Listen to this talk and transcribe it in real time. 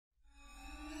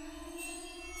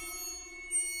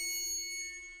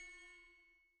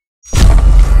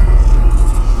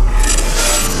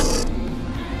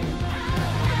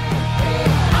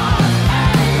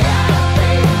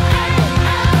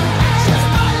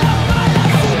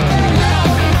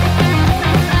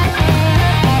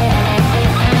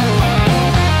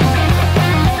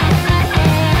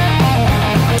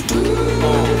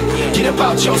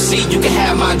out your seat, you can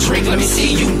have my drink, let me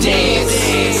see you dance.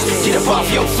 Get up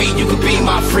off your feet, you can be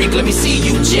my freak, let me see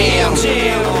you jam.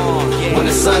 When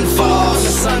the sun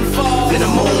falls, then the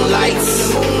moon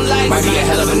lights, might be a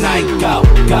hell of a night. Go,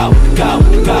 go, go,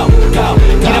 go, go.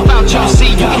 Get up out your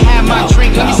seat, you can have my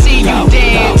drink, let me see you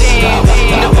dance.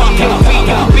 Get up off your feet,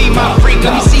 you can be my freak,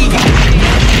 let me see you.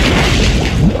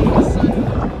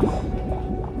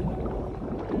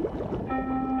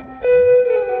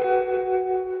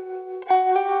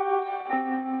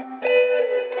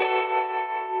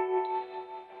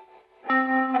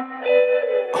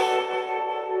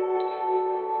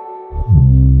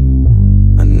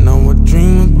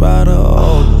 About her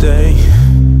all day.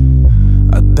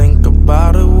 I think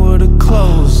about it with her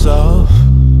clothes off.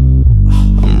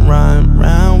 I'm riding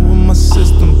around with my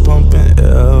system pumping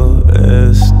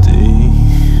LSD.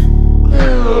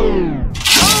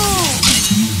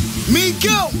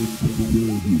 Migo!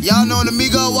 Y'all know the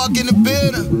Migo walk in the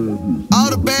building. All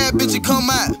the bad bitches come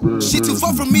out. She too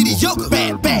far from mediocre.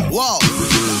 Bad, bad. Whoa.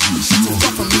 She too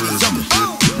far from mediocre.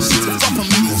 She too far from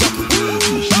mediocre.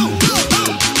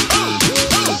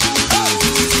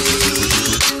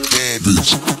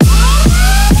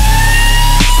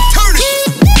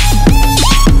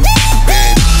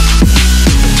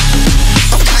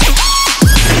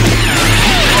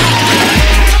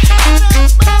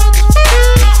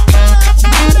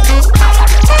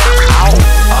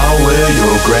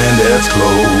 Granddad's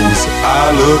clothes,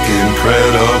 I look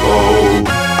incredible.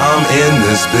 I'm in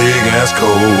this big ass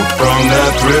coat from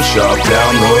that thrift shop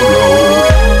down the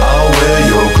road. I'll wear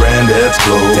your granddad's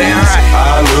clothes. Damn right.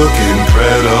 I look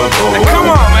incredible. Hey, come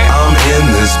on, man. I'm in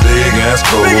this big ass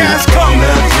coat from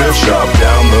that thrift shop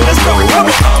down the road.